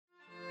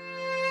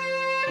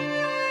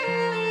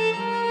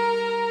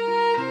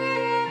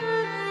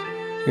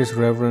is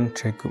Reverend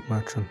Jacob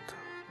Merchant,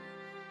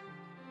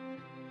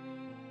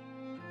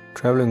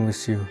 traveling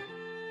with you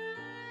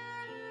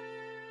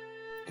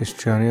this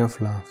journey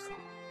of love.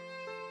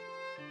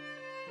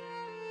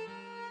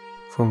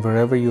 From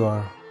wherever you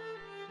are,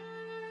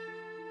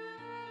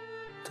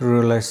 the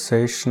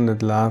realization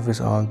that love is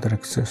all that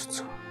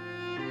exists.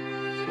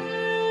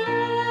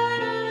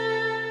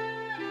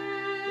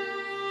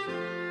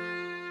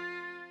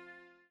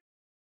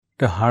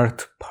 The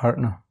heart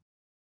partner,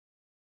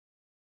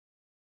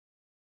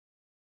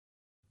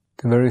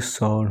 the very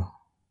soul,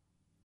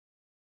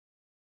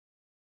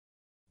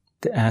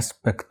 the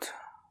aspect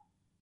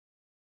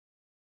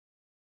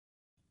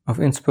of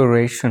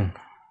inspiration,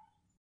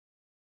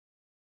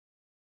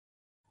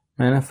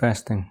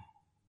 manifesting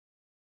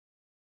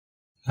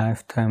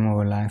lifetime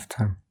over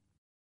lifetime.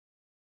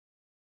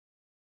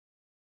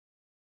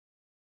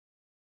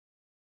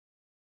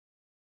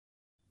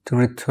 To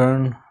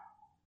return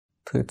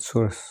to its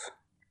source,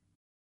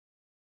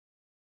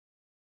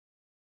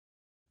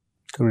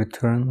 to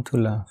return to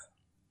love.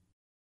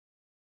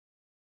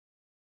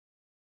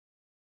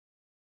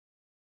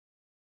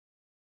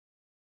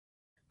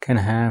 Can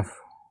have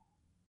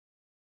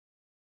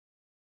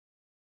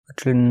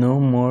actually no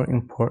more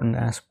important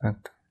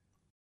aspect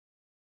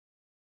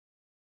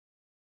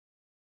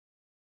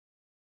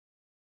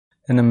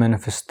than a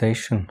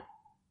manifestation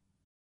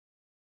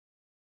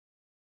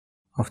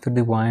of the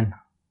divine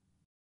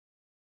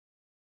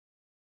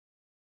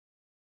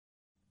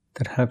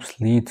that helps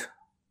lead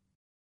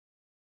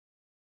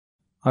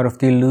out of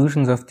the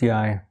illusions of the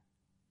eye,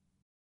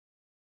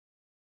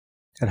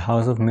 that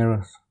house of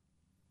mirrors.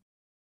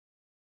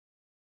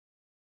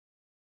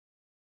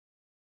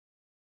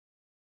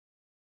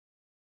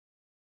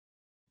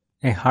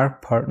 A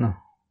heart partner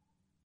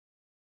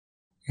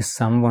is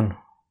someone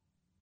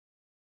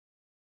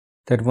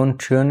that one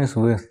journeys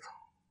with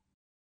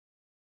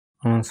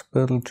on a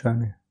spiritual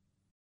journey,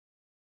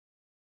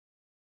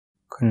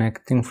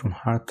 connecting from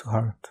heart to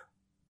heart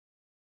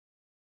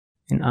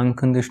in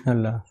unconditional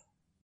love,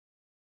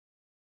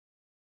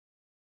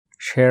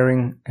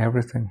 sharing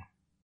everything,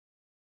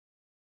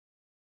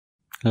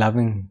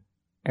 loving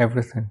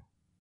everything,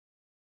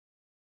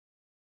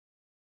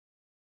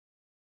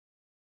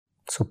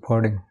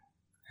 supporting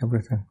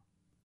everything.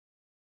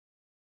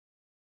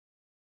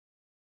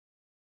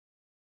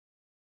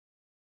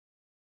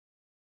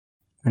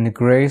 When the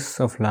grace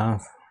of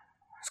love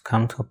has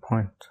come to a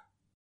point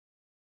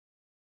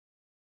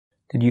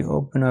that you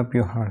open up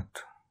your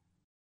heart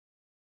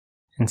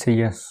and say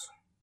yes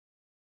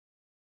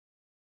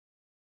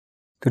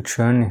to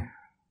journey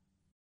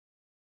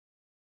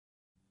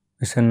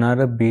with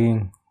another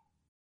being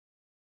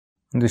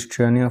on this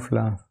journey of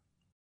love,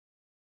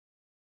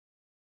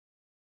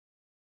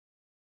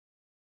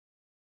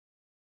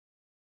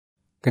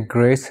 the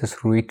grace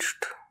has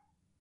reached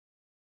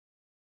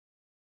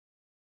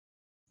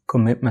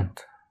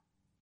commitment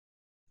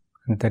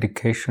and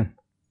dedication.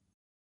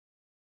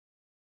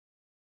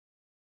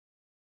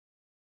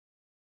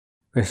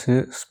 Where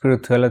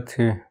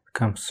spirituality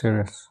becomes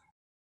serious.